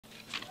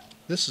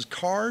This is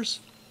Cars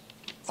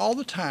All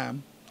the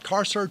Time,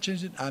 Car Search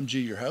Engine. I'm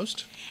G, your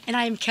host. And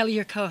I am Kelly,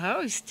 your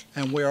co-host.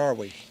 And where are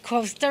we?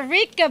 Costa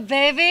Rica,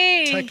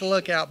 baby. Take a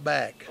look out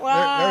back.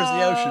 Wow. There's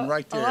the ocean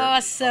right there.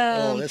 Awesome.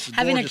 Oh, this is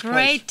having a gorgeous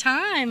great place.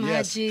 time,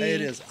 Yes, G. it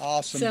is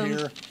awesome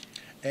here.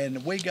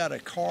 And we got a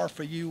car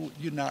for you.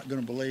 You're not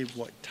going to believe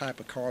what type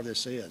of car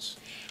this is.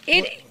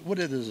 What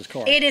is this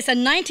car? It is a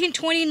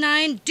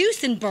 1929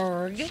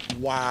 Dusenberg.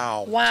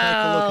 Wow.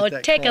 Wow.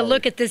 Take a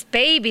look at this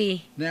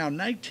baby. Now, in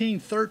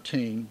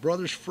 1913,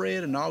 brothers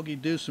Fred and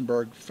Augie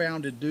Dusenberg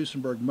founded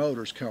Dusenberg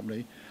Motors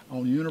Company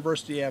on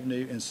University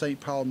Avenue in St.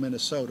 Paul,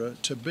 Minnesota,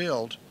 to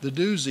build the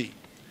Doozy.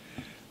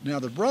 Now,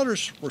 the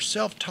brothers were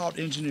self-taught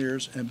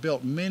engineers and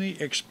built many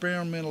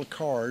experimental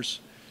cars.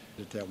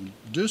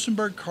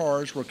 Dusenberg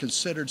cars were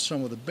considered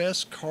some of the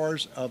best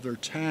cars of their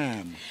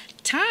time.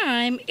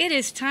 It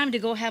is time to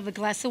go have a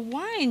glass of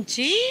wine,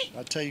 G.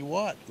 I tell you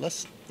what,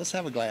 let's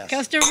have a glass.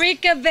 Costa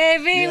Rica,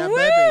 baby. Yeah,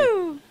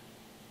 woo!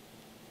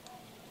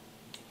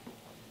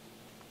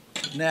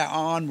 Baby. Now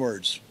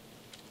onwards.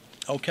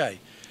 Okay,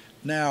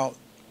 now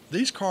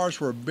these cars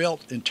were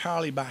built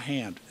entirely by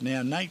hand. Now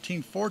in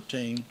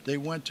 1914, they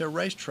went to a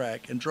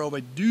racetrack and drove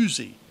a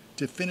Doozy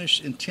to finish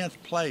in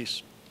 10th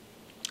place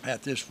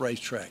at this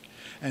racetrack.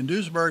 And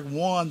Dusenberg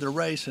won the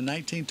race in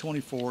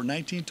 1924,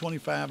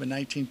 1925, and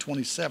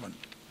 1927.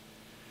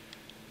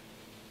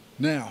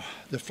 Now,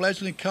 the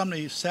fledgling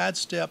company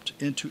sidestepped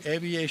into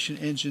aviation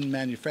engine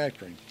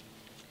manufacturing.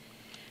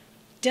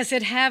 Does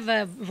it have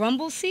a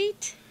rumble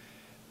seat?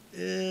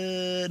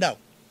 No.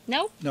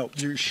 No? No.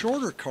 Your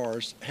shorter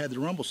cars had the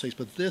rumble seats,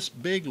 but this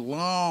big,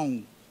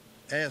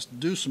 long-ass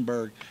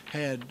Dusenberg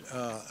had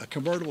a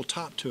convertible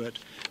top to it,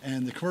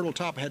 and the convertible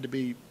top had to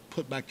be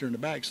put back there in the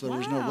back, so there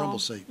was no rumble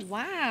seat.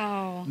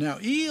 Wow. Now,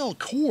 E.L.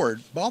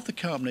 Cord bought the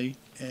company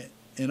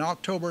in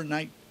October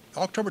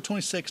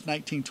 26,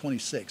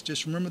 1926.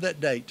 Just remember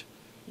that date,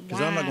 because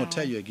I'm not going to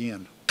tell you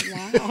again.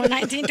 Wow,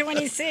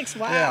 1926,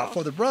 wow. Yeah,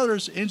 for the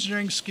brothers'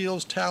 engineering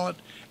skills, talent,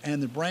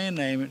 and the brand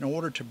name in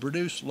order to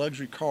produce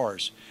luxury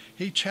cars.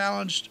 He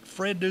challenged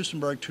Fred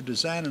Dusenberg to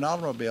design an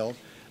automobile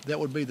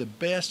that would be the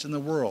best in the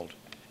world.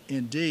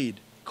 Indeed,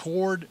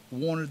 Cord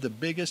wanted the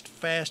biggest,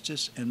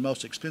 fastest, and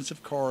most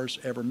expensive cars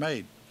ever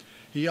made.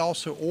 He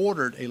also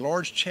ordered a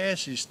large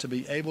chassis to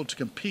be able to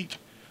compete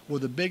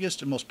with the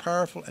biggest and most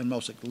powerful and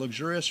most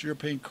luxurious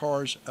European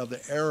cars of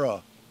the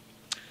era.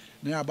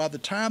 Now, by the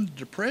time the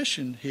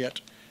Depression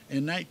hit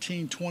in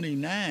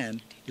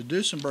 1929, the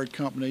Dusenberg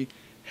Company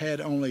had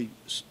only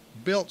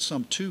built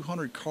some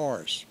 200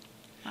 cars.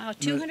 Wow,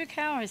 200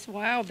 cars.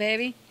 Wow,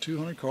 baby.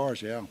 200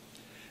 cars, yeah.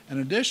 An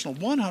additional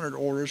 100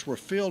 orders were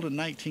filled in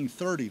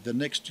 1930, the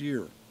next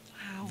year.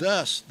 Wow.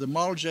 Thus, the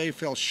Model J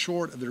fell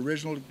short of the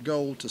original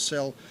goal to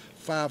sell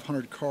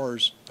 500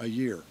 cars a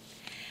year.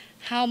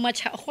 How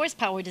much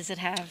horsepower does it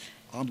have?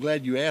 I'm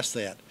glad you asked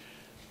that.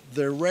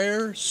 The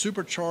rare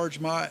supercharged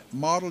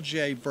Model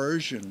J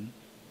version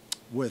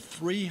with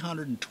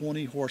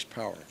 320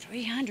 horsepower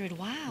 300,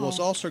 wow. was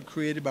also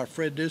created by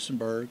Fred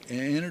Dusenberg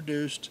and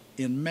introduced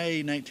in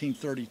May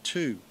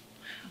 1932.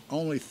 Wow.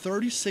 Only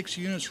 36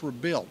 units were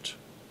built.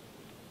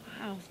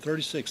 Wow.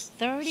 36.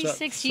 36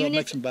 so units. it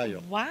makes them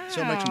valuable. Wow.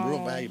 So it makes them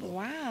real valuable.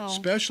 Wow.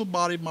 Special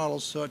body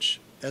models such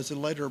as the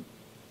later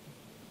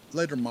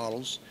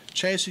models,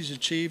 chassis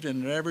achieved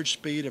an average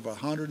speed of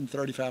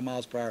 135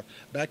 miles per hour.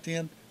 Back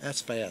then,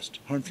 that's fast.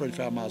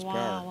 135 miles per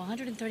hour. Wow,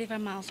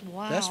 135 miles.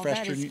 Wow. That's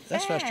faster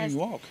than you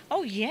walk.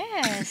 Oh,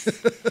 yes.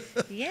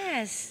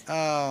 Yes.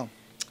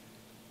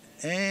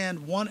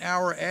 And 1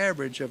 hour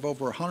average of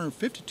over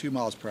 152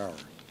 miles per hour.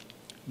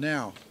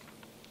 Now,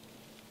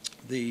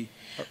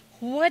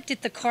 what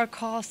did the car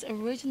cost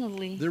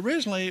originally?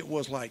 Originally it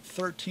was like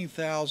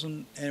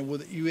 $13,000,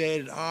 and you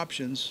added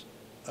options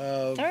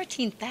of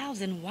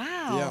 $13,000.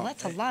 Wow, yeah,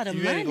 that's a lot of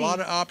you money. added a lot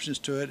of options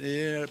to it. It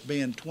ended up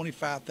being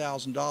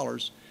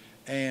 $25,000,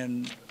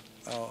 and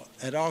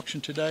at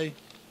auction today,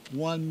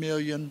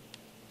 $1,430,000.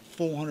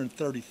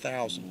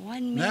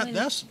 $1 million.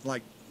 That's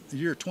like the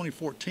year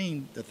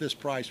 2014 that this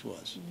price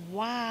was.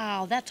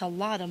 Wow, that's a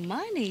lot of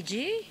money,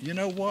 G. You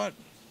know what?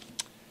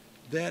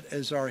 That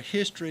is our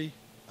history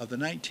of the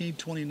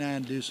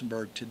 1929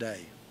 Dusenberg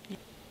today.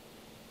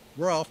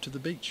 We're off to the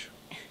beach.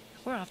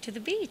 We're off to the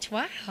beach.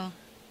 Wow.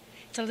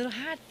 It's a little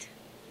hot.